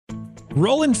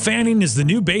Roland Fanning is the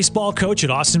new baseball coach at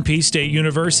Austin Peay State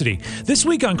University. This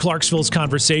week on Clarksville's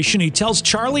Conversation, he tells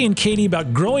Charlie and Katie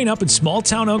about growing up in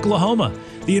small-town Oklahoma,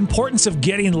 the importance of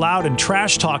getting loud and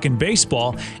trash talk in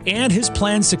baseball, and his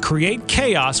plans to create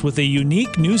chaos with a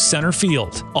unique new center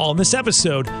field. All in this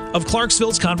episode of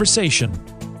Clarksville's Conversation.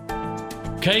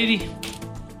 Katie,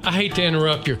 I hate to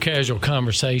interrupt your casual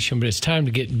conversation, but it's time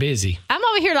to get busy. I'm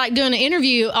over here like doing an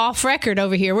interview off record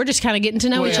over here. We're just kind of getting to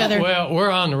know each other. Well, we're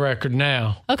on the record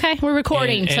now. Okay, we're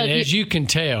recording. And as you can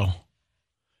tell,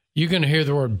 you're going to hear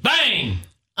the word bang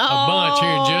a bunch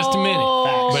here in just a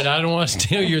minute. But I don't want to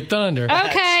steal your thunder.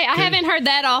 Okay, I haven't heard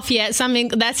that off yet, so I mean,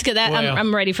 that's good.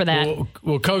 I'm ready for that.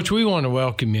 Well, Coach, we want to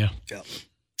welcome you. Yep.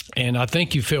 And I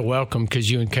think you feel welcome because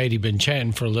you and Katie been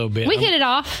chatting for a little bit. We hit it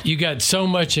off. You got so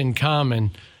much in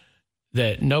common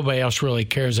that nobody else really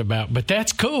cares about. But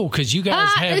that's cool because you guys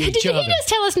have each other. Did you just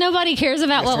tell us nobody cares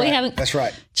about what we haven't? That's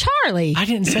right. Charlie. I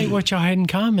didn't say what y'all had in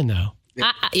common, though.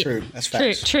 True. That's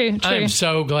facts. True. I'm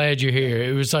so glad you're here.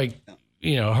 It was like,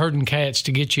 herding cats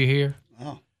to get you here.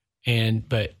 Oh.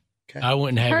 But I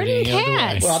wouldn't have Herding it any other way.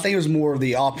 cats. Well, I think it was more of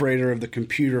the operator of the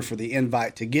computer for the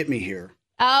invite to get me here.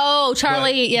 Oh,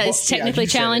 Charlie, is technically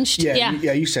challenged. Yeah,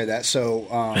 you said that. So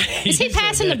is he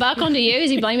passing the buck on to you? Is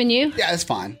he blaming you? Yeah, that's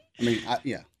fine. I mean,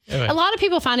 yeah. A lot of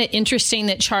people find it interesting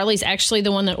that Charlie's actually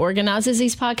the one that organizes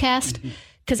these podcasts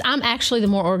because I'm actually the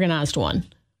more organized one.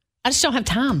 I just don't have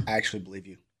time. I actually believe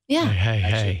you. Yeah.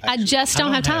 Hey. I just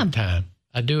don't have time.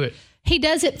 I do it. He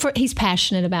does it he's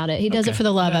passionate about it. He does it for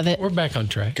the love of it. We're back on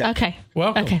track. Okay.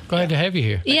 Welcome. Okay. Glad to have you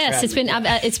here. Yes,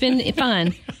 it's been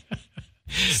fun.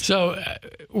 So,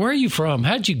 where are you from?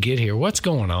 How'd you get here? What's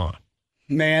going on?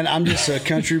 Man, I'm just a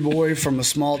country boy from a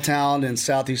small town in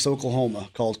southeast Oklahoma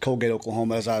called Colgate,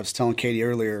 Oklahoma, as I was telling Katie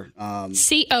earlier.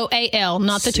 C-O-A-L,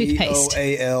 not the toothpaste.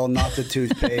 C-O-A-L, not the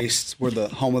toothpaste. We're the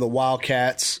home of the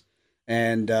Wildcats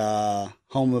and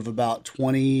home of about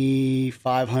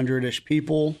 2,500-ish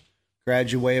people.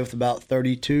 Graduated with about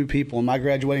 32 people in my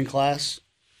graduating class.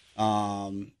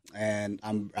 And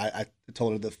I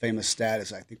told her the famous stat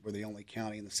is I think we're the only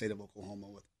county in the state of Oklahoma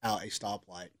without a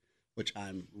stoplight, which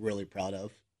I'm really proud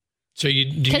of. So do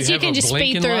you have can a just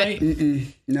blinking speed through light?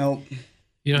 No.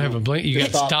 You don't have a blink? You got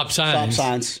stop signs? Stop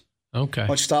signs. Okay.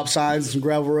 Bunch of stop signs and some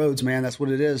gravel roads, man. That's what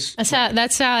it is.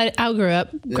 That's how I grew up,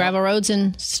 gravel roads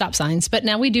and stop signs. But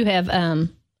now we do have a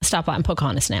stoplight in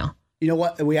Pocahontas now. You know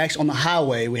what? We actually, on the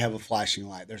highway, we have a flashing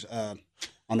light. There's on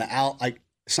the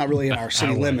it's not really in our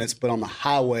city limits, but on the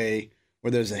highway where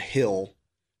there's a hill,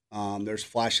 there's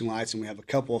flashing lights, and we have a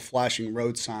couple of flashing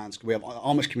road signs. We have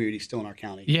Amish community still in our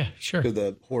county. Yeah, sure. To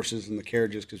the horses and the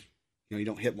carriages, because you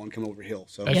don't hit one coming over a hill.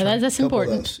 So that's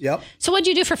important. Yep. So what'd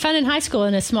you do for fun in high school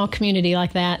in a small community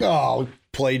like that? Oh, we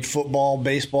played football,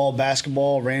 baseball,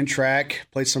 basketball, ran track,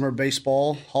 played summer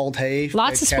baseball, hauled hay,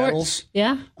 lots of sports.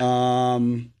 Yeah.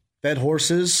 Fed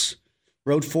horses,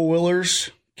 rode four-wheelers,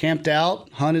 camped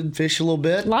out, hunted, fished a little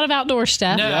bit. A lot of outdoor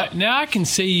stuff. Now I can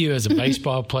see you as a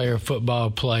baseball player, football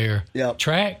player. Yep.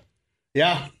 Track?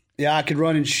 Yeah, I could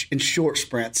run in short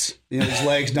sprints. His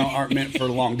legs aren't meant for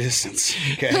long distance.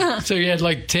 Okay. So you had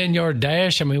like 10-yard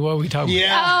dash? I mean, what are we talking about?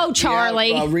 Yeah. Oh,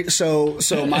 Charlie. Yeah, so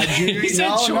my junior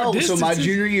So my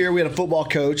junior year, we had a football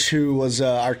coach who was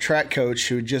our track coach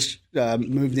who just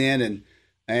moved in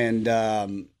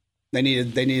and they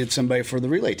needed somebody for the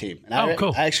relay team. And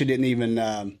cool. I actually didn't even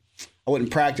I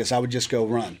wouldn't practice. I would just go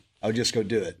run. I would just go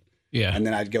do it. Yeah. And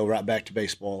then I'd go right back to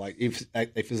baseball. Like if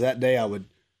it was that day, I would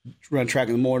run track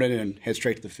in the morning and head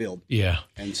straight to the field. Yeah.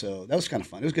 And so that was kind of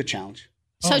fun. It was a good challenge.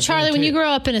 So, Charlie, when you grow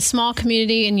up in a small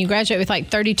community and you graduate with like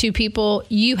 32 people,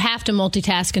 you have to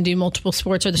multitask and do multiple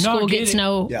sports or the school gets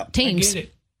no teams. I get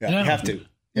it. Yeah, you have to.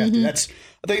 I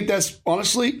think that's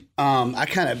honestly, I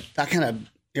kind of,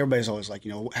 everybody's always like,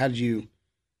 how did you're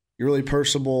really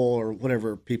personable or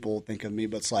whatever people think of me.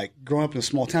 But it's like growing up in a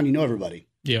small town, you know everybody.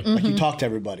 Yeah. Like you talk to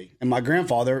everybody. And my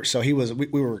grandfather, so we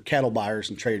were cattle buyers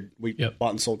and traded. We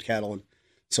bought and sold cattle. And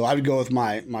so I would go with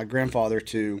my grandfather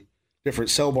to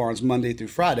different sale barns Monday through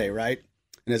Friday, right?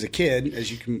 And as a kid,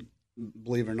 as you can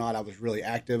believe it or not, I was really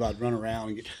active. I'd run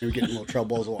around and get in little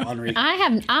trouble. I was a little ornery.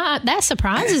 That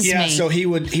surprises me. Yeah, so he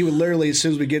would literally, as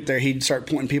soon as we get there, he'd start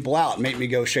pointing people out, make me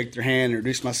go shake their hand,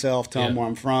 introduce myself, tell them where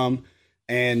I'm from.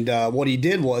 And what he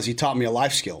did was he taught me a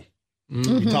life skill.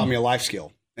 Mm-hmm. He taught me a life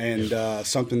skill and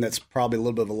something that's probably a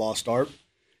little bit of a lost art.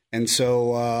 And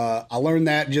so I learned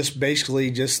that just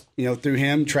through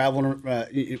him traveling.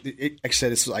 Like I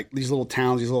said, it's like these little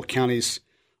towns, these little counties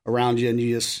around you, and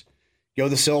you just go to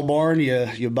the sale barn.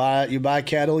 You buy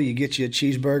cattle. You get you a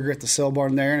cheeseburger at the sale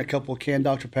barn there, and a couple of canned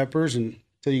Dr. Peppers, and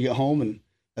until you get home, and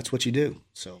that's what you do.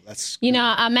 So that's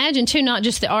I imagine too, not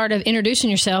just the art of introducing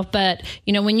yourself, but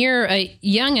when you're a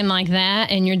youngin' like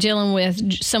that and you're dealing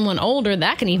with someone older,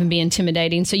 that can even be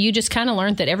intimidating. So you just kind of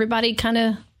learned that everybody kind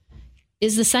of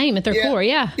is the same at their core.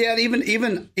 Yeah.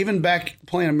 Even back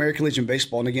playing American Legion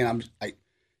baseball, and again,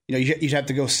 you'd have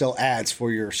to go sell ads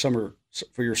for your summer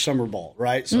ball,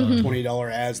 right? So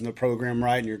 $20 ads in the program,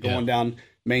 right? And you're going down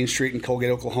Main Street in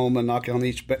Colgate, Oklahoma, knocking on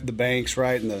the banks,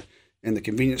 right, and the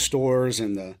convenience stores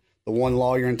and the one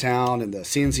lawyer in town and the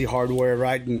CNC hardware,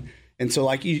 right? And so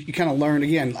like you kind of learn,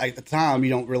 again, like at the time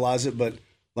you don't realize it, but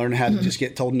learn how to just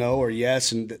get told no or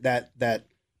yes, and that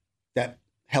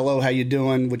hello, how you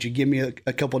doing? Would you give me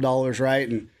a couple dollars, right?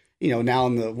 And now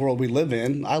in the world I live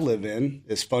in,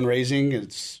 it's fundraising,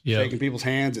 it's shaking people's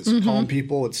hands, it's calling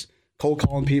people, it's cold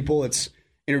calling people, it's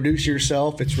introducing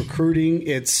yourself, it's recruiting,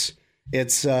 it's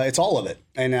all of it.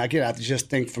 And again, I just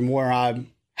think from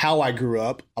how I grew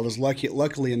up, I was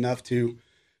luckily enough to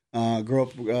grow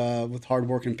up with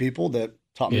hardworking people that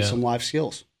taught me some life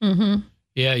skills. Mm-hmm.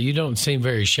 Yeah, you don't seem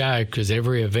very shy, because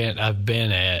every event I've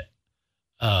been at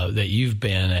that you've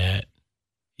been at,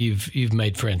 you've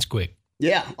made friends quick.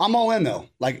 Yeah, I'm all in though.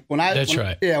 Like when I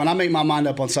make my mind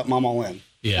up on something, I'm all in.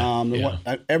 Yeah.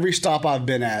 Every stop I've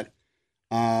been at,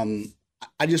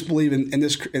 I just believe in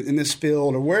this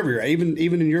field or wherever you're at, even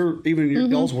in your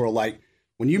y'all's world. Like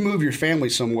when you move your family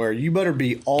somewhere, you better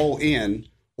be all in,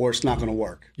 or it's not going to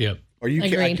work. Yep. Or you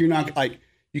can't, like, you're not like,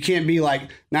 you can't be like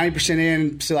 90%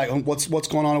 in. Say like, what's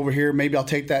going on over here? Maybe I'll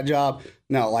take that job.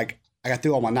 No, like I got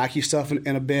through all my Nike stuff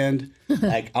in a bin.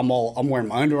 Like I'm wearing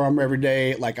my Under Armour every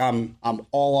day. Like I'm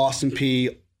all Austin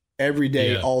Peay every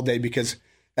day, all day, because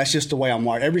that's just the way I'm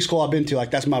wired. Every school I've been to,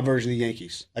 like that's my version of the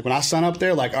Yankees. Like when I sign up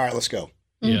there, like, all right, let's go.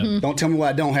 Yeah. Don't tell me what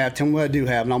I don't have. Tell me what I do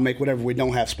have, and I'll make whatever we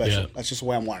don't have special. That's just the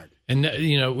way I'm wired.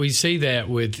 And we see that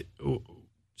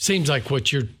seems like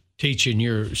what you're teaching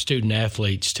your student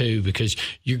athletes too, because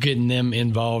you're getting them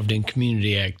involved in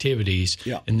community activities,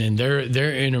 and then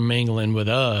they're intermingling with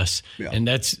us, and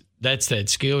that's that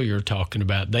skill you're talking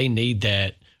about. They need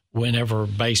that whenever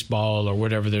baseball or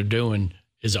whatever they're doing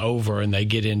is over, and they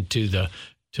get into the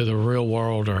real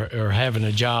world or having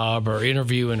a job or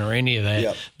interviewing or any of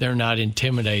that. They're not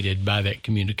intimidated by that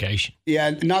communication.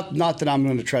 Yeah, not that I'm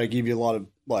going to try to give you a lot of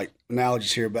like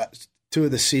analogies here, but 2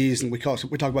 of the C's, and we talk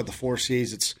about the 4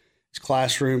 C's. It's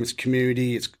classroom, it's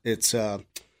community, it's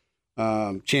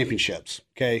championships,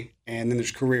 okay? And then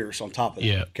there's careers on top of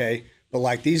that, okay? But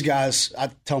like these guys, I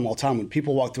tell them all the time, when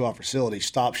people walk through our facility,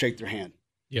 stop, shake their hand.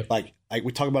 Like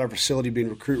we talk about our facility being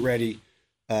recruit ready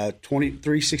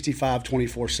 365,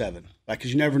 24/7, right?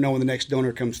 Because you never know when the next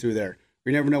donor comes through there.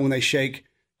 You never know when they shake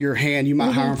your hand. You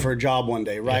might hire them for a job one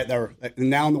day, right?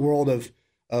 Now in the world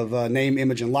of name,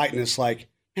 image, and likeness, like,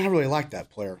 man, I really like that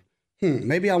player.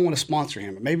 Maybe I want to sponsor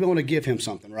him, or maybe I want to give him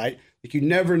something, right? Like you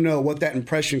never know what that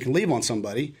impression can leave on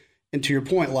somebody. And to your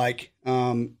point, like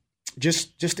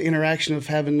just the interaction of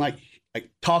having like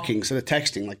talking instead of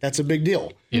texting, like that's a big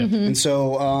deal. And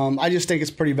so I just think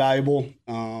it's pretty valuable.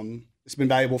 It's been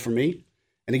valuable for me.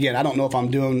 And again, I don't know if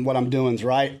I'm doing what I'm doing is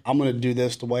right. I'm going to do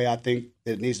this the way I think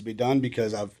that it needs to be done,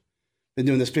 because I've been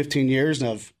doing this 15 years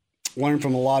and I've learned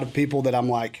from a lot of people that I'm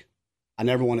like, I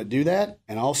never want to do that,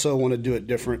 and I also want to do it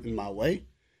different in my way.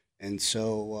 And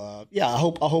so, I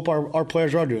hope our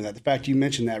players are doing that. The fact you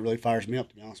mentioned that really fires me up,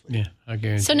 to be honest with you. Yeah, I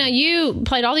guarantee. So now you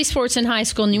played all these sports in high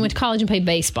school, and you went to college and played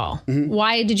baseball.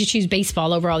 Why did you choose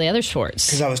baseball over all the other sports?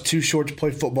 Because I was too short to play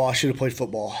football. I should have played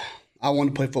football. I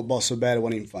wanted to play football so bad it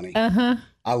wasn't even funny.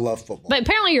 I love football. But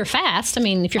apparently you're fast. I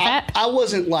mean, if you're fast. I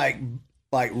wasn't like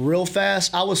real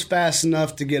fast. I was fast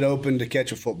enough to get open to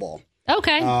catch a football.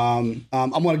 Okay. I'm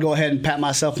going to go ahead and pat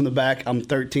myself in the back. I'm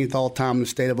 13th all time in the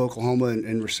state of Oklahoma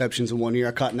in receptions in 1 year.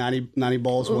 I caught 90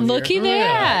 balls one year. Looky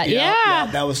there. Yeah.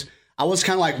 That was. I was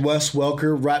kind of like Wes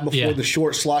Welker right before the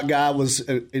short slot guy was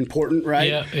important,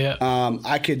 right?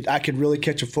 I could really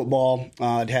catch a football.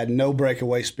 It had no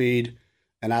breakaway speed,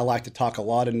 and I like to talk a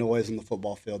lot of noise on the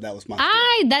football field. That was my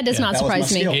skill. That does not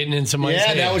surprise me. Getting in somebody's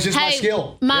head. That was just my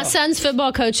skill. My son's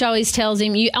football coach always tells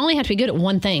him, you only have to be good at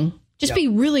one thing. Just be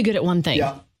really good at one thing.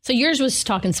 So yours was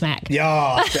talking smack. Yeah,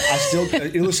 I still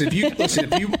listen.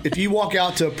 If you walk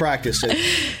out to a practice at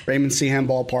Raymond C.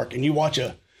 Handball Park and you watch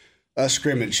a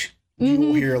scrimmage, you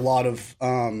will hear a lot of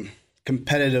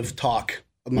competitive talk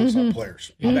amongst our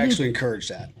players. I've actually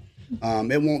encouraged that.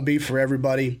 It won't be for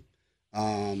everybody,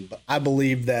 but I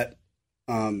believe that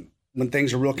when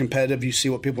things are real competitive, you see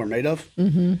what people are made of.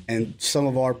 And some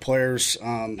of our players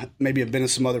maybe have been in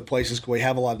some other places because we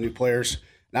have a lot of new players.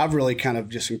 And I've really kind of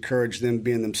just encouraged them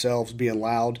being themselves, being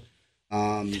loud,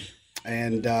 and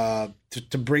to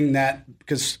bring that,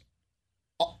 because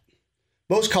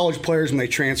most college players when they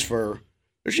transfer,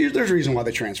 there's a reason why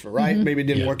they transfer, right? Maybe it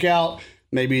didn't work out.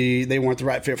 Maybe they weren't the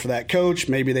right fit for that coach.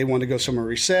 Maybe they wanted to go somewhere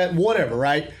reset, whatever,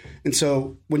 right? And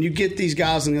so when you get these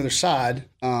guys on the other side,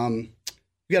 you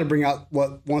got to bring out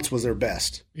what once was their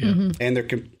best. And they're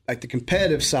the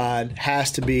competitive side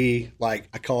has to be like,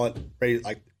 I call it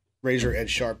like razor edge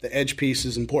sharp. The edge piece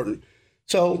is important.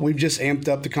 So we've just amped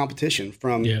up the competition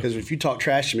because if you talk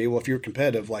trash to me, well, if you're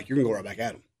competitive, like you're going to go right back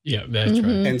at them. Yeah, that's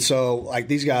right. And so like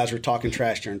these guys are talking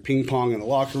trash during ping pong in the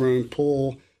locker room,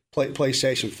 pool,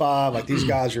 PlayStation 5. Like these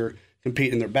guys are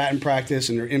competing in their batting practice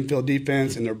and their infield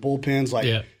defense and their bullpens.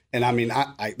 Like, and I mean,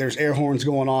 there's air horns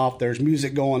going off. There's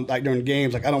music going like during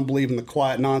games. Like I don't believe in the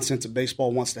quiet nonsense that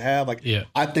baseball wants to have. Like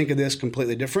I think of this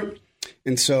completely different.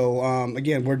 And so,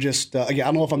 again, we're just, I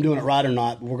don't know if I'm doing it right or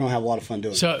not, but we're going to have a lot of fun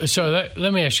doing it. So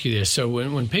let me ask you this. So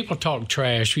when people talk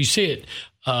trash, we see it,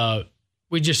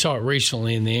 we just saw it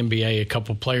recently in the NBA, a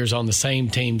couple of players on the same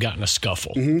team got in a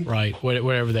scuffle, right?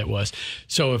 Whatever that was.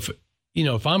 So if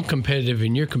I'm competitive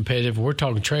and you're competitive, we're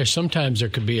talking trash, sometimes there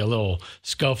could be a little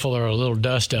scuffle or a little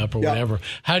dust up or whatever.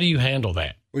 How do you handle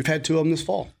that? We've had 2 of them this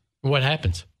fall. What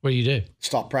happens? What do you do?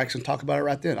 Stop practice and talk about it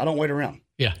right then. I don't wait around.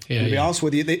 Yeah. To be honest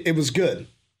with you, it was good.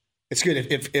 It's good.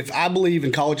 If I believe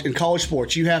in college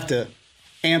sports, you have to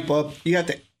amp up. You have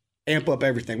to amp up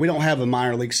everything. We don't have a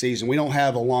minor league season. We don't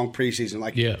have a long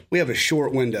preseason. We have a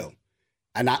short window.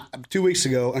 And 2 weeks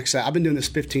ago, like I said, I've been doing this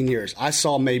 15 years. I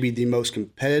saw maybe the most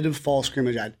competitive fall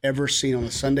scrimmage I'd ever seen on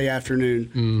a Sunday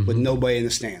afternoon with nobody in the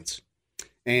stands.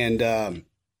 And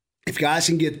if guys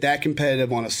can get that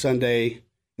competitive on a Sunday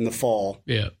in the fall,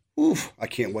 oof, I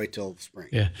can't wait till spring.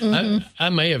 Yeah, I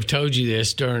may have told you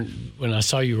this when I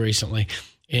saw you recently.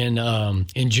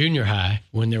 In junior high,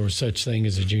 when there was such thing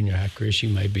as a junior high, Chris, you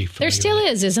may be familiar. There still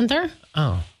is, isn't there?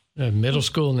 Oh, middle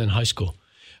school and then high school.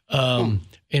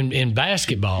 In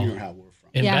basketball,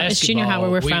 it's junior high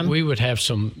where we're from. We would have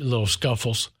some little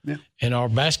scuffles, and our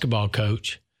basketball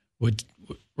coach would,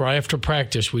 right after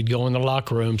practice, we'd go in the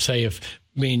locker room, say if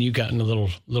me and you got in a little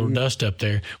dust up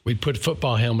there, we'd put a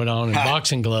football helmet on and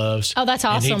boxing gloves. Oh, that's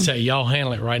awesome. And he'd say, y'all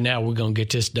handle it right now. We're going to get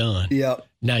this done. Yep.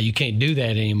 Now, you can't do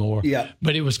that anymore. Yeah.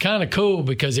 But it was kind of cool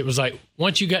because it was like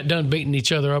once you got done beating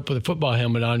each other up with a football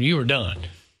helmet on, you were done.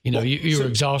 You were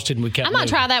exhausted and we kept I'm going to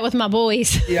try that with my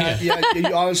boys. Yeah.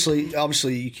 You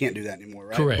obviously, you can't do that anymore,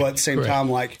 right? Correct. But at the same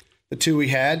time, like the 2 we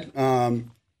had,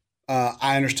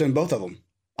 I understood both of them.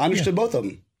 Both of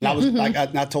them. And I was like,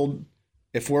 I told,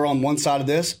 if we're on one side of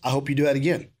this, I hope you do that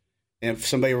again. And if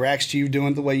somebody reacts to you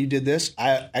doing the way you did this,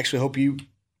 I actually hope you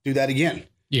do that again.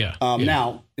 Yeah.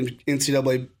 Now, in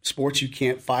NCAA sports, you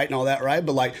can't fight and all that, right?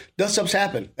 But like dust-ups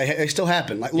happen. They still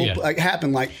happen.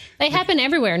 They happen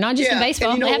everywhere, not just in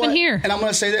baseball. They happen here. And I'm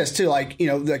going to say this too.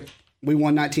 We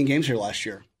won 19 games here last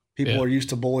year. People are used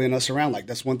to bullying us around. Like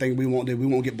that's one thing we won't do. We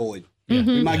won't get bullied.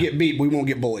 We might get beat, but we won't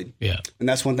get bullied. Yeah. And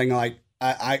that's one thing I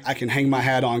can hang my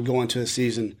hat on going to the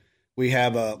season. We'll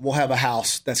have a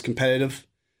house that's competitive.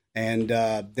 And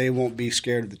they won't be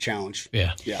scared of the challenge.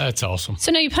 Yeah, that's awesome.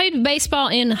 So now you played baseball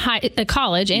in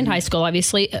college and high school,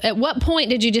 obviously. At what point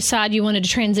did you decide you wanted to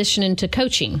transition into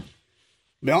coaching?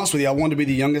 To be honest with you, I wanted to be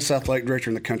the youngest athletic director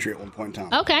in the country at one point in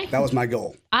time. Okay. That was my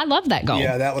goal. I love that goal.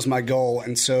 Yeah, that was my goal.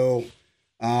 And so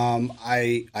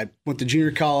I went to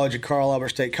junior college at Carl Albert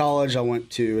State College. I went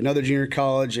to another junior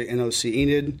college at NOC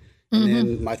Enid. And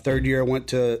then my third year, I went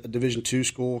to a Division II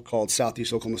school called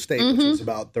Southeast Oklahoma State, which was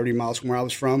about 30 miles from where I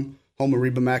was from, home of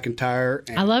Reba McEntire.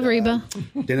 And, I love Reba.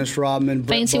 Dennis Rodman,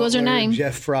 Brett Fancy Butler, was her name.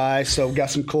 Jeff Fry. So got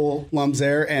some cool alums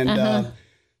there. And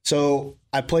so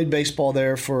I played baseball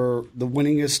there for the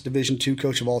winningest Division II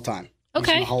coach of all time.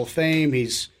 Okay. He's in the Hall of Fame.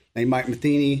 He's named Mike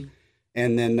Matheny.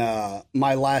 And then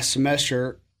my last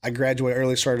semester, I graduated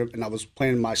early, and I was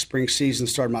planning my spring season,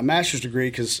 started my master's degree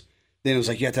because then it was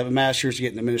like you have to have a master's to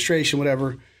get in administration,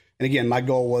 whatever. And again, my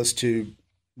goal was to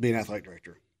be an athletic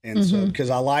director. And so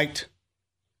because I liked,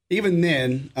 even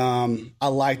then, I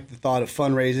liked the thought of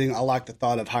fundraising. I liked the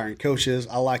thought of hiring coaches.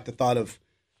 I liked the thought of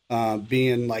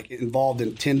being like involved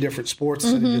in 10 different sports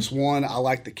instead of just one. I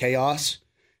liked the chaos.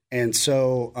 And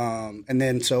so,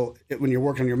 when you're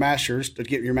working on your master's, to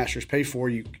get your master's paid for,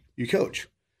 you coach.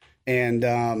 And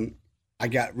I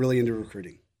got really into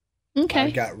recruiting. Okay.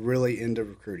 I got really into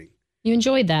recruiting. You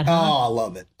enjoyed that, huh? Oh, I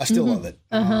love it. I still love it.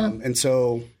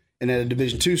 And at a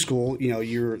Division II school,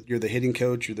 you're the hitting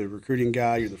coach, you're the recruiting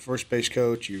guy, you're the first base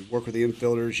coach, you work with the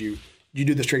infielders, you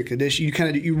do the strength condition,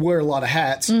 you wear a lot of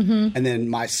hats. And then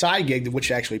my side gig,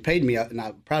 which actually paid me, and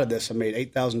I'm proud of this, I made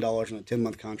 $8,000 on a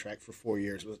 10-month contract for 4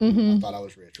 years. I thought I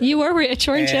was rich. Right? You were rich,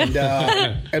 weren't you?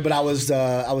 But I was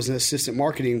an assistant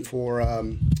marketing for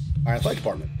our athletic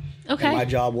department. Okay. And my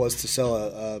job was to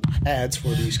sell ads for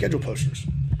the schedule posters.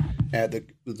 At the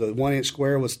 1 inch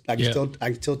square was I can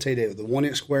still tell you the 1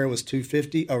 inch square was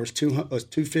 $250 or was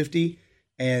 $250,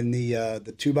 and the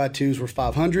 2x2s were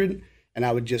 $500. And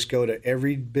I would just go to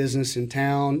every business in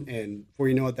town, and before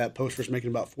you know it, that poster was making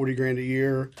about $40,000 a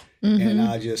year. And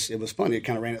it was funny. It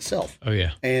kind of ran itself. Oh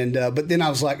yeah. And but then I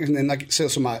was like, and then so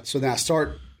then I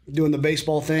start doing the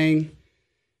baseball thing,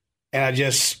 and I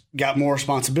just got more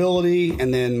responsibility.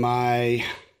 And then my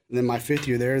 5th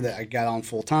year there, that I got on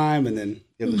full time, and then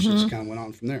it was just kind of went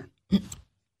on from there.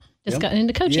 Just got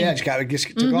into coaching. Yeah,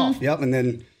 just took off. Yep. And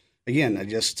then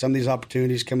again, some of these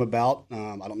opportunities come about.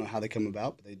 I don't know how they come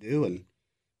about, but they do. And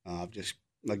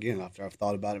after I've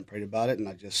thought about it and prayed about it, and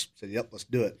I just said, "Yep, let's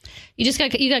do it."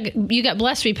 You got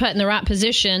blessed to be put in the right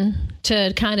position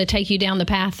to kind of take you down the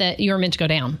path that you were meant to go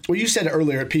down. Well, you said it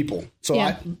earlier, people.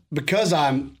 So because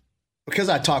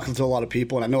I talk to a lot of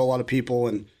people and I know a lot of people,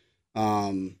 and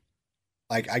I'm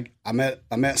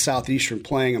at Southeastern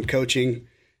playing, I'm coaching,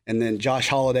 and then Josh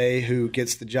Holliday, who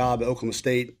gets the job at Oklahoma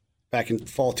State back in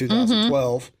fall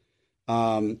 2012.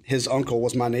 His uncle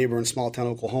was my neighbor in small town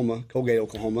Oklahoma, Colgate,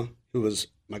 Oklahoma, who was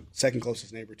my second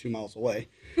closest neighbor 2 miles away,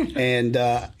 and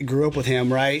grew up with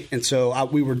him, right? And so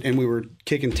we were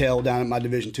kicking tail down at my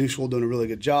Division II school, doing a really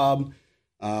good job.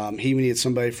 He needed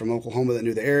somebody from Oklahoma that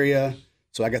knew the area,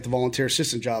 so I got the volunteer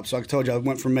assistant job. So I told you I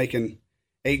went from making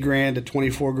 $8,000 to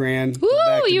 $24,000.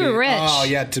 Ooh, you were rich. Oh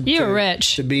yeah, you were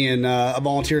rich to being a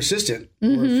volunteer assistant. For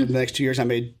the next 2 years, I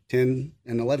made $10,000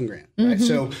 and $11,000. Right,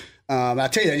 so. I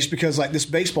tell you that just because, like, this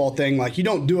baseball thing, like, you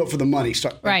don't do it for the money.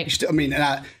 Right.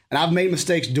 And I've made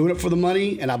mistakes doing it for the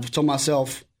money, and I've told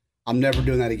myself I'm never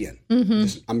doing that again.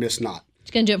 I'm just not.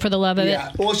 Just gonna do it for the love of it.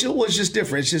 Yeah. Well, it's just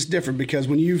different. It's just different because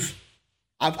when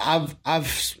I've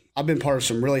been part of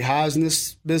some really highs in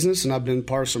this business, and I've been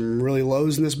part of some really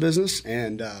lows in this business,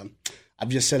 and I've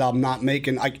just said I'm not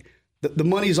making the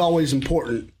money is always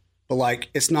important, but like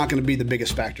it's not going to be the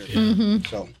biggest factor.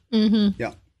 So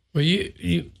yeah. Well,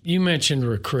 you mentioned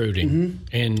recruiting,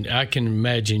 and I can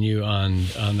imagine you on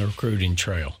the recruiting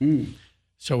trail.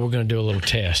 So we're going to do a little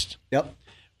test. Yep.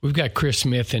 We've got Chris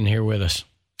Smith in here with us.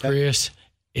 Chris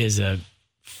is a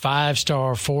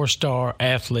 5-star, 4-star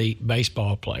athlete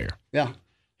baseball player. Yeah.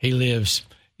 He lives,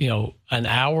 an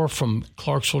hour from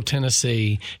Clarksville,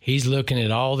 Tennessee. He's looking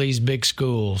at all these big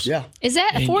schools. Yeah. Is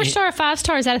that a 4-star or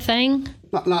 5-star? Is that a thing?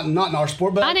 Not in our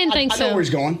sport, but I didn't think so. I know where he's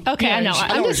going. Okay, yeah, I know.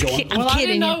 I'm just kidding. I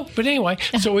didn't know. But anyway,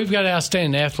 so we've got an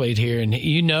outstanding athlete here, and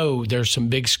there's some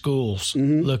big schools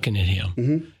looking at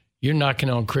him. You're knocking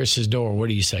on Chris's door. What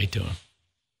do you say to him?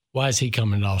 Why is he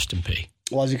coming to Austin Peay?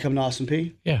 Why is he coming to Austin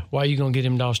Peay? Yeah. Why are you going to get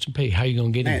him to Austin Peay? How are you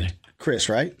going to get him there? Chris,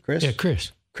 right? Chris? Yeah,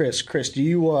 Chris. Chris, do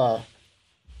you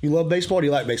love baseball or do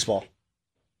you like baseball?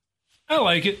 I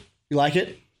like it. You like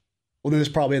it? Well, then it's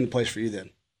probably in the place for you then.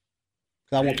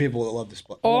 Because I want people that love this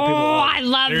play. I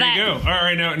love that. There you go. All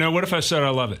right, now what if I said I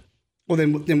love it? Well,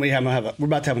 then we're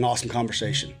about to have an awesome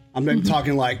conversation. I'm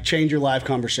talking like change your life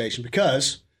conversation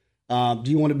because do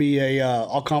you want to be a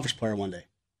all-conference player one day?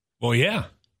 Well, yeah.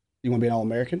 You want to be an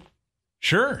All-American?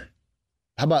 Sure.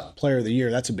 How about Player of the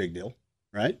Year? That's a big deal,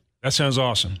 right? That sounds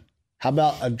awesome. How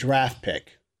about a draft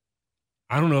pick?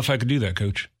 I don't know if I could do that,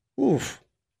 Coach. Oof.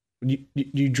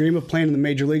 You dream of playing in the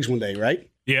major leagues one day, right?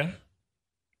 Yeah.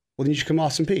 Well, then you should come to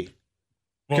Austin Peay.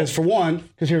 Because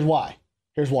here's why.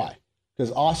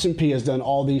 Because Austin Peay has done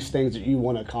all these things that you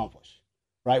want to accomplish,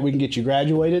 right? We can get you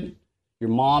graduated. Your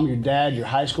mom, your dad, your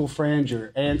high school friends,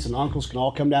 your aunts and uncles can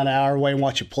all come down an hour away and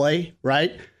watch you play,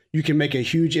 right? You can make a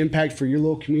huge impact for your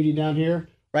little community down here,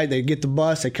 right? They get the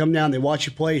bus, they come down, they watch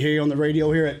you play, hear you on the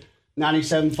radio here at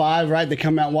 97.5, right? They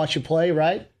come out and watch you play,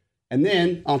 right? And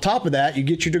then on top of that, you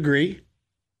get your degree,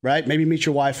 right? Maybe meet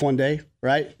your wife one day,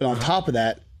 right? But on top of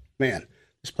that, man,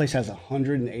 this place has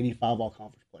 185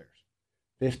 all-conference players,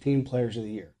 15 players of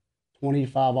the year,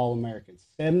 25 All-Americans,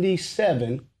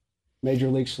 77 major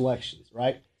league selections,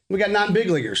 right? We got 9 big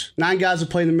leaguers, 9 guys that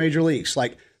play in the major leagues.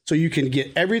 So you can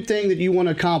get everything that you want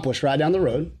to accomplish right down the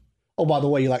road. Oh, by the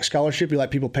way, you like scholarship? You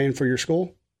like people paying for your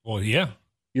school? Well, yeah.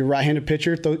 You're a right-handed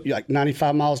pitcher, you like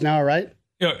 95 miles an hour, right?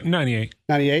 Yeah, 98.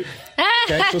 98?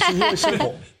 Okay, so it's really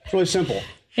simple. It's really simple.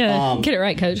 Yeah, get it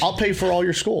right, Coach. I'll pay for all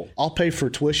your school. I'll pay for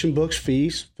tuition, books,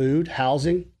 fees, food,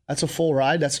 housing. That's a full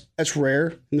ride. That's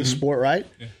rare in the sport, right?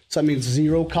 Yeah. So that means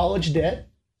 0 college debt,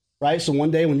 right? So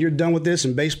one day when you're done with this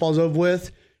and baseball's over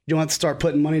with, you don't have to start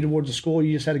putting money towards the school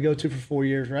you just had to go to for 4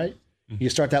 years, right? You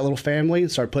start that little family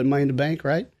and start putting money in the bank,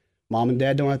 right? Mom and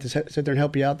dad don't have to sit there and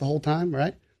help you out the whole time,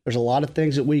 right? There's a lot of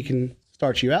things that we can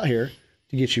start you out here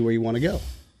to get you where you want to go.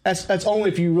 That's only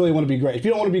if you really want to be great. If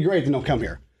you don't want to be great, then don't come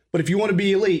here. But if you want to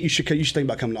be elite, you should think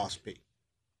about coming to Austin Peay.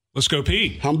 Let's go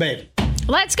Peay. Hum baby.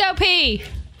 Let's go Peay.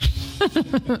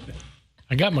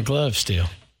 I got my gloves still.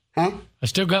 Huh? I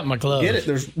still got my gloves. Get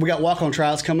it. We got walk-on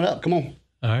tryouts coming up. Come on.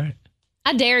 All right.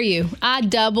 I dare you. I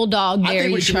double dog dare I think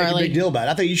you, we should Charlie. make a big deal about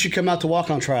it. I think you should come out to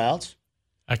walk-on tryouts.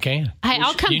 I can. Hey,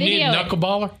 I'll come you video need a it.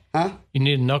 knuckleballer? Huh? You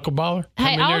need a knuckleballer?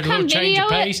 Hey, in I'll there, a come little change of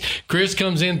video pace. Chris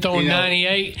comes in throwing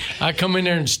 98. I come in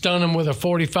there and stun him with a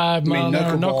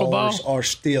 45-mile-an-hour knuckleball.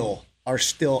 are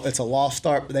still. It's a lost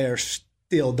start, but they are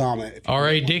still dominant.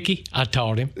 R.A. Dickey, I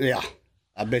taught him. Yeah,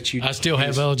 I bet you. I still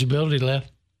have eligibility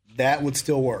left. That would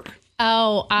still work.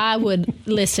 Oh, I would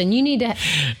listen. You need to.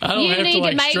 I don't have to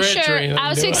like make stretch sure. or anything, I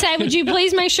was do going to say, would you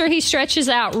please make sure he stretches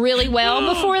out really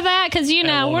well before that? Because we're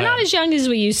not happen. as young as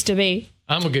we used to be.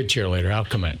 I'm a good cheerleader. I'll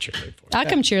come out and cheerlead for you. I'll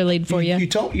come cheerlead for you. You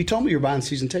told me you're buying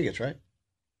season tickets, right?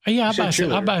 Yeah,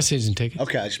 I buy season tickets.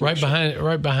 Okay, I just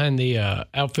right behind the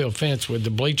outfield fence with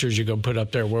the bleachers you're going to put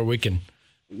up there where we can.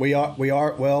 We are.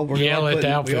 Well, we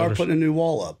are putting a new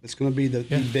wall up. It's going to be the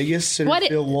biggest center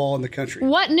field wall in the country.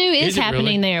 What new is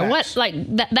happening there? Facts. What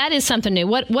that is something new.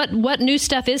 What new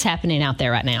stuff is happening out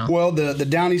there right now? Well, the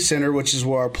Downey Center, which is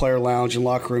where our player lounge and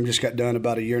locker room just got done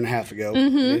about a year and a half ago.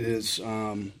 Mm-hmm. It is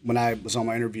when I was on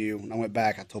my interview and I went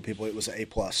back, I told people it was an A+.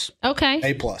 Okay.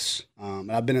 A+. And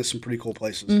I've been at some pretty cool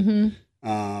places.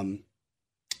 Mm-hmm.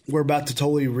 We're about to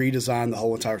totally redesign the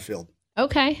whole entire field.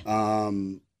 Okay.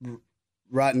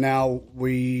 Right now,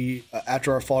 we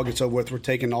after our fall gets over with, we're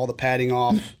taking all the padding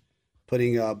off,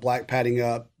 putting black padding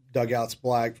up, dugouts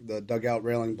black, the dugout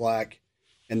railing black,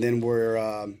 and then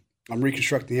I'm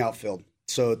reconstructing the outfield.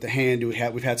 So at the hand,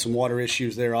 we've had some water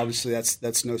issues there. Obviously,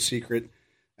 that's no secret.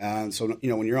 So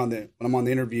when I'm on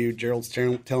the interview, Gerald's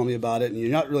telling me about it, and you're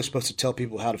not really supposed to tell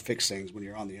people how to fix things when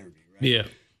you're on the interview, right? Yeah.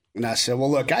 And I said,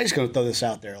 well, look, I'm just going to throw this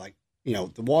out there. Like, the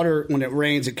water, when it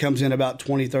rains, it comes in about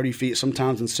 20, 30 feet,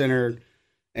 sometimes in center.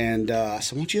 And I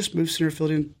said, why don't you just move center field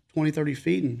in 20, 30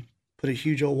 feet and put a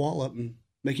huge old wall up and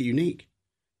make it unique?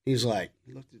 He's like,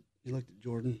 he looked at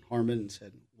Jordan Harmon and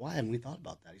said, why haven't we thought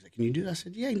about that? He's like, can you do that? I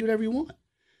said, yeah, you can do whatever you want.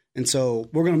 And so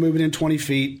we're going to move it in 20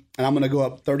 feet, and I'm going to go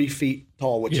up 30 feet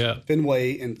tall, which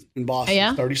Fenway in Boston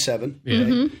is 37. Yeah.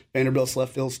 Mm-hmm. Vanderbilt's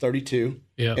left field's 32.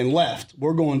 Yeah. And left,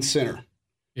 we're going center.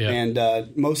 Yeah.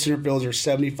 And most center fields are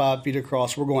 75 feet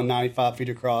across. We're going 95 feet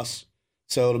across.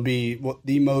 So it'll be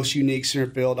the most unique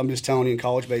center field, I'm just telling you, in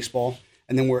college baseball.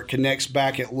 And then where it connects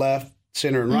back at left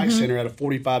center and right center at a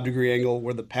 45-degree angle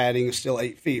where the padding is still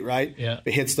 8 feet, right? Yeah. If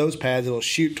it hits those pads, it'll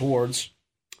shoot towards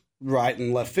right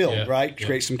and left field, right?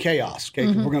 Create some chaos. Okay,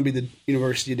 we're going to be the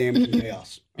University of Damage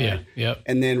Chaos. Right? Yeah.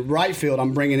 And then right field,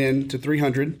 I'm bringing in to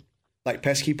 300, like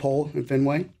pesky pole in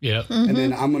Fenway. Yeah. And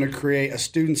then I'm going to create a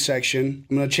student section.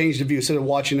 I'm going to change the view. Instead of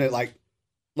watching it like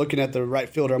looking at the right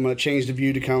fielder, I'm going to change the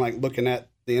view to kind of like looking at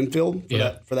the infield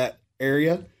for that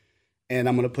area. And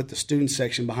I'm going to put the student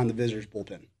section behind the visitors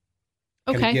bullpen.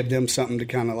 Okay. Kind of give them something to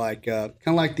kind of like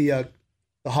the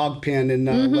hog pen in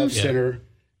left center.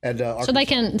 At, so they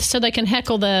can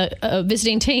heckle the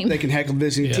visiting team. They can heckle the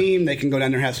visiting team. They can go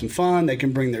down there and have some fun. They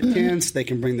can bring their tents. They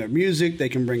can bring their music. They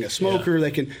can bring a smoker.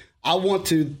 They can. I want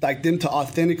to like them to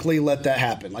authentically let that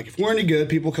happen. Like if we're any good,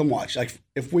 people come watch. Like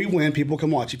if we win, people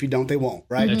come watch. If you don't, they won't.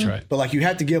 Right. That's right. But like you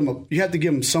have to give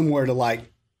them somewhere to like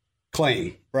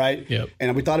claim. Right. Yep.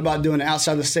 And we thought about doing it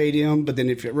outside the stadium, but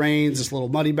then if it rains, it's a little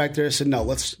muddy back there. I said no.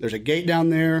 There's a gate down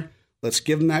there. Let's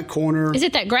give them that corner. Is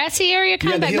it that grassy area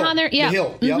kind of back behind there? Yeah, the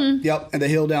hill. Yep. And the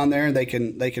hill down there, and they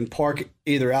can park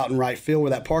either out in right field where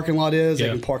that parking lot is. They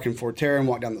can park in Forterra and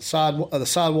walk down the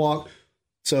sidewalk.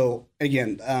 So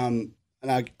again, and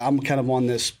I'm kind of on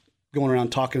this going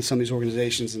around talking to some of these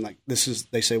organizations, and like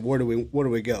they say, where do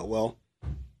we go? Well,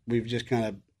 we've just kind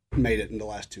of made it in the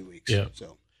last 2 weeks. Yeah.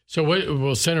 So what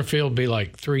will center field be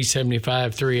like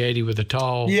 375, 380 with a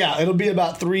tall? Yeah, it'll be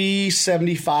about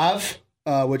 375.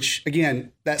 Which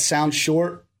again, that sounds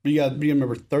short. But you got to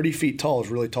remember, 30 feet tall is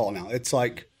really tall now. It's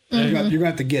like you're going to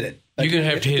have to get it. Like, you're going to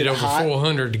have to hit over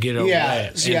 400 to get over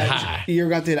that. And high. You're going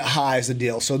to have to hit it high is the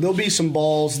deal. So there'll be some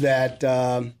balls that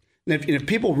if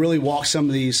people really walk some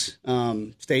of these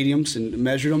stadiums and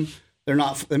measure them,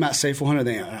 they might say 400.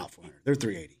 They're not 400. They're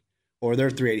 380, or they're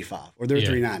 385, or they're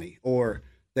 390, or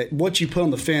that what you put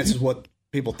on the fence is what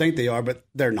people think they are, but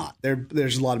they're not.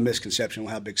 There's a lot of misconception on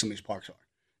how big some of these parks are.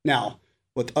 Now,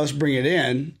 with us bringing it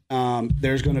in,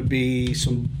 there's going to be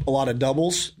a lot of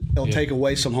doubles. It'll take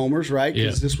away some homers, right?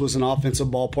 Because this was an offensive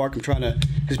ballpark.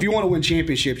 Because if you want to win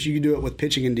championships, you can do it with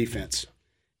pitching and defense.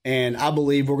 And I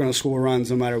believe we're going to score runs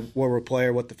no matter where we play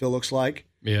or what the field looks like.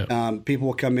 Yeah. People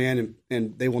will come in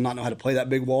and they will not know how to play that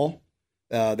big wall.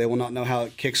 They will not know how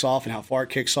it kicks off and how far it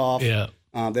kicks off. Yeah.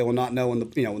 They will not know when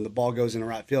the ball goes in the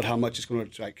right field how much it's going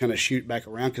to kind of shoot back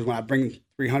around. Because when I bring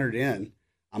 300 in,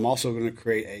 I'm also going to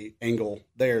create a angle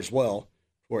there as well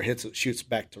where it shoots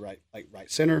back to right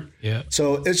center. Yeah.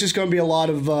 So it's just going to be a lot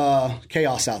of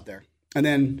chaos out there. And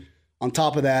then on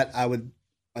top of that, I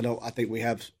think we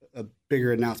have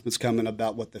bigger announcements coming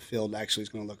about what the field actually is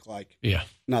going to look like. Yeah.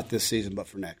 Not this season, but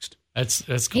for next. That's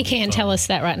he can't tell us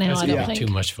that right now. That's I don't think. too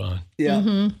much fun. Yeah,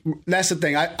 Mm-hmm. That's the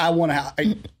thing. I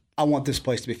want this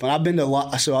place to be fun. I've been to a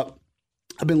lot. So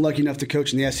I've been lucky enough to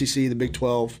coach in the SEC, the Big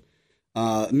 12,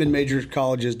 mid-major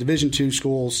colleges, Division II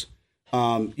schools.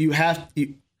 For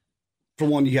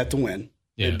one, you have to win.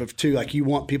 Yeah. But for two, like you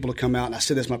want people to come out. And I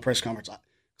said this in my press conference.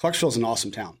 Clarksville's an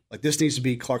awesome town. Like this needs to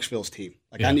be Clarksville's team.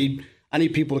 Like I need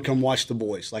people to come watch the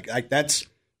boys. Like that's.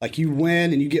 Like you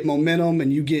win and you get momentum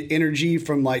and you get energy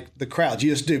from like the crowds. You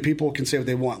just do. People can say what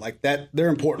they want. Like that, they're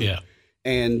important. Yeah.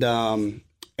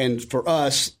 And for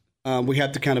us, we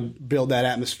have to kind of build that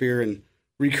atmosphere and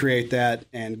recreate that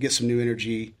and get some new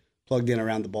energy plugged in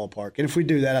around the ballpark. And if we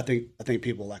do that, I think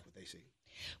people like what they see.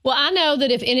 Well, I know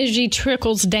that if energy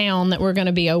trickles down, that we're going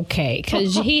to be okay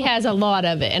because he has a lot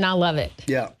of it, and I love it.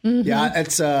 Yeah, yeah.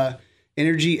 It's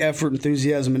energy, effort,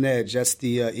 enthusiasm, and edge. That's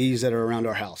the E's that are around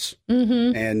our house.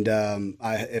 Mm-hmm. And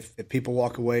if people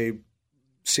walk away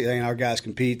seeing our guys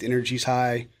compete, the energy's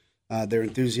high, their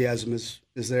enthusiasm is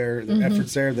there, their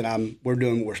effort's there, then we're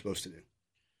doing what we're supposed to do.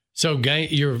 So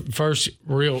your first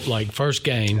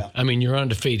game, yeah. I mean, you're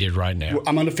undefeated right now.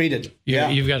 I'm undefeated.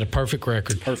 You've got a perfect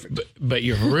record. Perfect. But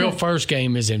your real first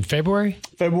game is in February?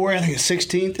 February, I think it's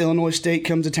 16th. Illinois State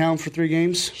comes to town for 3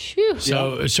 games. Phew.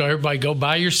 So everybody go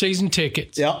buy your season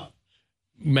tickets. Yep.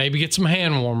 Maybe get some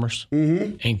hand warmers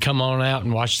and come on out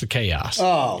and watch the chaos.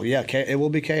 Oh, yeah. It will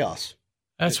be chaos.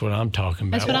 That's what I'm talking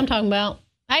about. That's what I'm talking about.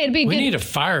 Hey, it'd be we good. need a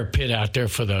fire pit out there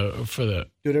for the.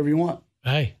 Do whatever you want.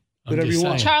 Hey. Whatever you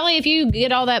want. Charlie, if you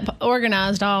get all that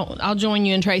organized, I'll join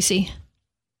you and Tracy.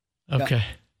 Okay. Yeah.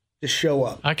 Just show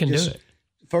up. I can do it.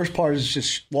 First part is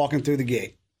just walking through the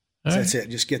gate. That's it.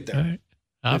 Just get there. All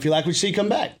right. If you like what you see, come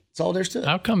back. That's all there's to it.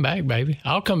 I'll come back, baby.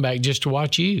 I'll come back just to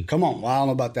watch you. Come on. Well, I don't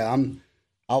know about that.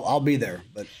 I'll be there.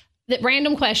 But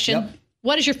random question. Yep.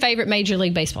 What is your favorite Major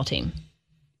League Baseball team?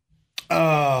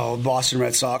 Oh, Boston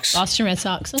Red Sox. Boston Red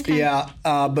Sox. Okay. Yeah,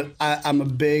 but I'm a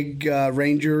big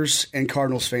Rangers and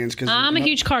Cardinals fans because I'm a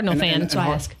huge Cardinal fan. That's why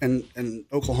I ask. And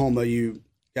Oklahoma, you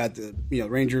got the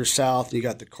Rangers South, and you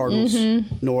got the Cardinals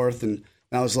North, and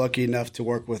I was lucky enough to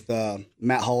work with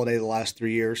Matt Holliday the last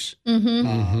 3 years,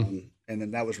 and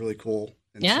then that was really cool.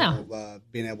 And so,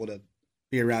 being able to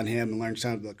be around him and learn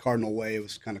some of the Cardinal way, it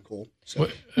was kind of cool. So.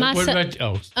 My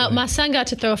son got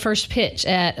to throw a first pitch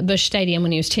at Busch Stadium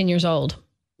when he was 10 years old.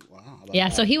 Wow.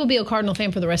 So he will be a Cardinal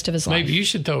fan for the rest of his life. Maybe you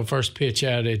should throw a first pitch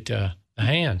out at the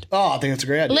hand. Oh, I think that's a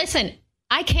great idea. Listen,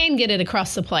 I can get it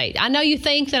across the plate. I know you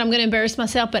think that I'm going to embarrass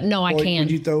myself, but no, I can.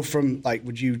 Would you throw from,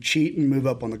 would you cheat and move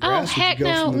up on the grass? Oh, heck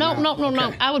no.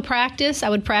 No. I would practice.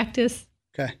 Okay.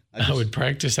 I would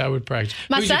practice.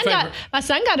 My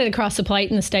son got it across the plate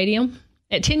in the stadium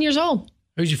at 10 years old.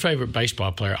 Who's your favorite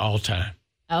baseball player all time?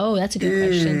 Oh, that's a good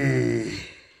question.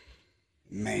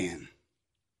 Man.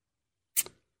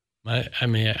 I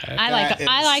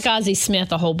like Ozzie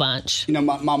Smith a whole bunch. My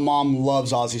mom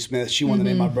loves Ozzie Smith. She wanted to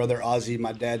name my brother Ozzie.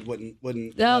 My dad wouldn't.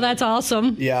 Oh, that's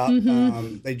awesome. Yeah.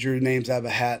 They drew names out of a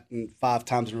hat, and 5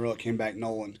 times in a row it came back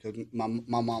Nolan because my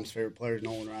mom's favorite player is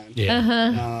Nolan Ryan.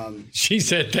 Yeah. She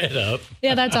set that up.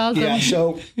 Yeah, that's awesome. Yeah.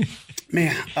 So,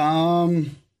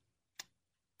 man.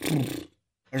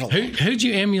 Who'd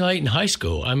you emulate in high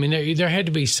school? I mean, there had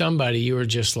to be somebody you were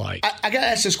just like. I got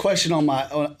asked this question on my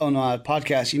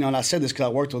podcast, and I said this because I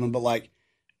worked with him, but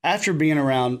after being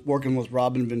around working with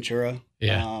Robin Ventura,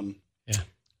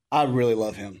 I really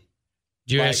love him.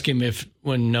 Did you ask him if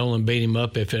when Nolan beat him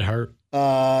up if it hurt?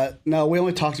 No, we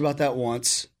only talked about that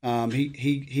once.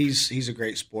 He's a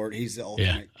great sport. He's the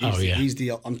ultimate. He's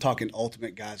the I'm talking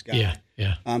ultimate guy.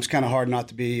 Yeah. It's kind of hard not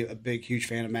to be a big, huge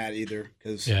fan of Matt either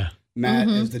because Matt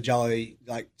is the jolly,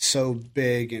 so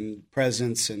big in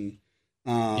presence, and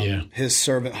his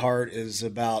servant heart is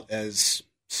about as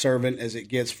servant as it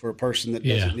gets for a person that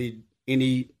doesn't need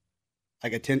any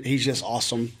attention. He's just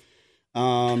awesome.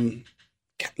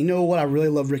 You know what? I really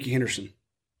love Ricky Henderson.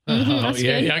 I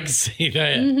can see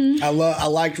that. Mm-hmm. I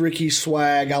liked Ricky's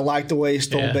swag. I liked the way he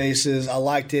stole bases. I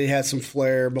liked it. He had some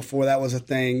flair before that was a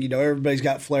thing. Everybody's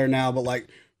got flair now, but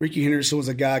Ricky Henderson was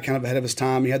a guy kind of ahead of his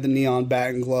time. He had the neon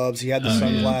bat and gloves. He had the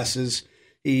sunglasses.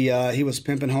 He was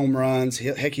pimping home runs.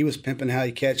 He was pimping how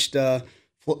he catched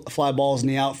fly balls in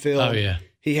the outfield. Oh, yeah.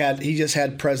 He just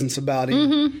had presence about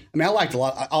him. I mean, I liked a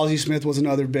lot. Ozzie Smith was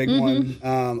another big one.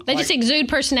 They just exude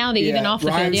personality even off the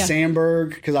Ryan field. Yeah.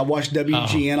 Sandberg, because I watched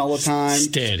WGN all the time.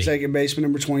 Steady. Second baseman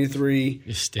number 23.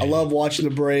 Steady. I love watching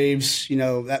the Braves.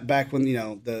 That back when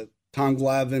the Tom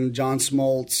Glavine, John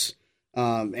Smoltz,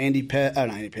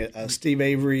 Steve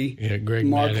Avery, Greg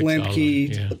Mark Maddox,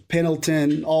 Lemke,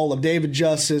 Pendleton, all of David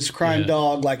Justice, Crime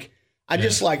Dog. I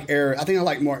just like errors. I think I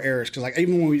like more errors because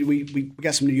even when we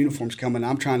got some new uniforms coming,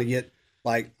 I'm trying to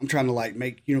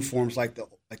make uniforms like the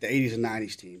 80s and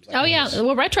 90s teams.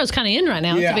 Well, retro's kind of in right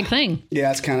now. It's a big thing.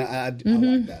 Yeah, it's kind of I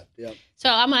like that. Yep. So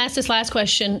I'm gonna ask this last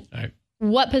question. All right.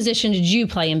 What position did you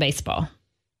play in baseball?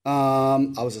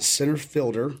 I was a center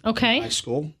fielder in high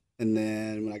school, and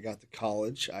then when I got to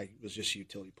college, I was just a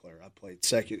utility player. I played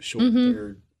second, short,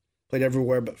 third. Played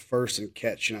everywhere but first and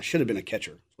catch, and I should have been a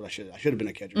catcher. I should have been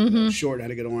a catcher. I was short, I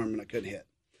had a good arm, and I couldn't hit.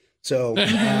 So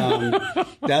that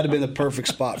would have been the perfect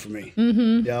spot for me.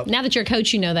 Yep. Now that you're a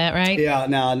coach, you know that, right? Yeah.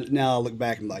 Now I look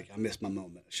back and I missed my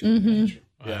moment. I should have been a catcher.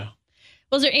 Wow. Yeah.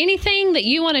 Was there anything that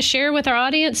you want to share with our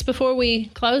audience before we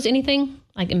close? Anything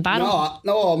invite them?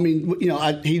 No. I mean,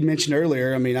 he mentioned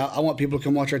earlier. I mean, I want people to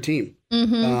come watch our team.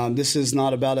 This is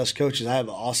not about us coaches. I have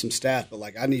an awesome staff, but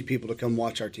I need people to come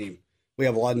watch our team. We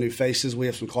have a lot of new faces. We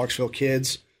have some Clarksville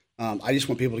kids. I just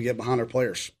want people to get behind our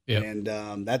players, and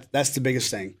that's the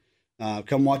biggest thing.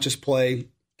 Come watch us play.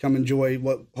 Come enjoy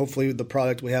hopefully the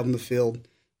product we have on the field.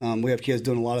 We have kids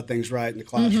doing a lot of things right in the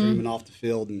classroom and off the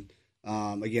field, and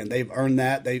again, they've earned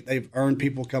that. They've earned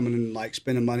people coming and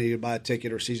spending money to buy a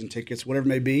ticket or season tickets, whatever it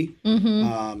may be.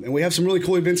 And we have some really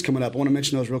cool events coming up. I want to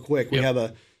mention those real quick. We have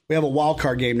a wild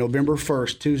card game November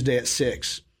 1st, Tuesday at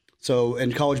 6. So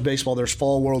in college baseball, there's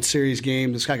fall World Series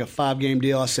games. It's like a 5-game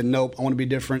deal. I said, nope, I want to be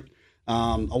different.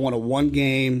 I want a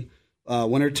 1-game,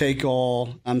 winner take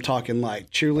all. I'm talking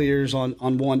cheerleaders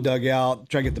on one dugout,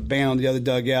 try to get the band on the other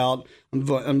dugout. I'm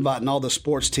inviting all the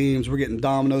sports teams. We're getting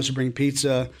Domino's to bring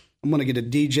pizza. I'm going to get a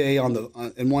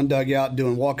DJ in one dugout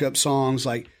doing walk-up songs.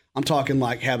 I'm talking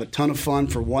have a ton of fun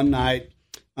for one night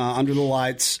under the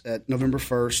lights at November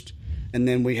 1st. And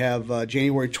then we have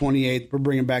January 28th. We're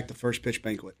bringing back the first pitch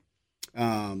banquet.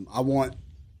 I want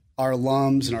our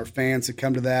alums and our fans to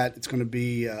come to that. It's going to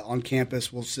be on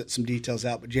campus. We'll set some details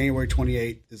out. But January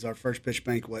 28th is our first pitch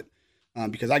banquet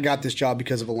because I got this job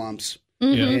because of alums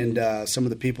and some of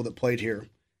the people that played here.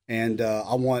 And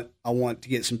I want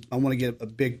to get a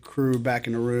big crew back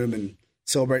in the room and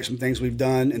celebrate some things we've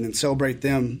done, and then celebrate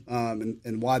them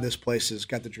and why this place has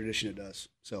got the tradition it does.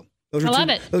 So those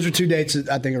are two dates that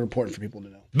I think are important for people to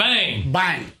know. Bang!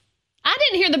 Bang! I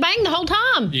didn't hear the bang the whole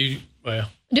time. Do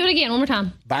it again one more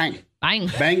time. Bang. Bang.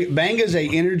 Bang is a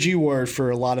energy word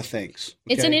for a lot of things.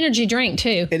 Okay? It's an energy drink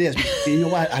too. It is. You know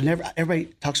what? Everybody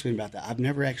talks to me about that. I've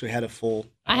never actually had a full.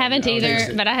 I haven't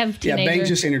either, but I have teenager. Yeah, bang's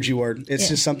just energy word. It's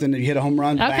just something that you hit a home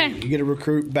run, bang. You get a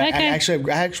recruit, bang. Okay. I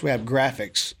actually have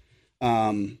graphics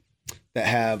that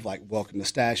have welcome to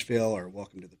Stashville or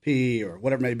welcome to the P or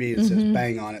whatever it may be. It says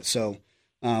bang on it. So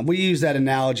we use that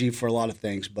analogy for a lot of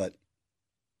things, but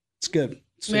it's good.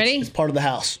 Ready? It's part of the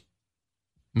house.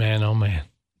 Man, oh man.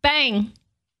 Bang.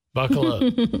 Buckle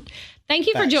up. Thank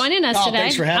you for joining us today.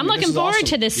 Thanks for having me. I'm looking forward awesome.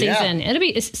 to this season.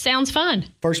 It sounds fun.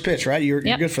 First pitch, right? You're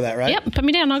good for that, right? Yep. Put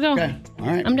me down. I'll go. Okay. All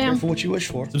right. I'm down. Careful what you wish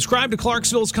for. Subscribe to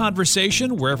Clarksville's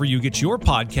Conversation wherever you get your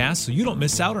podcasts so you don't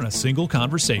miss out on a single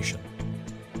conversation.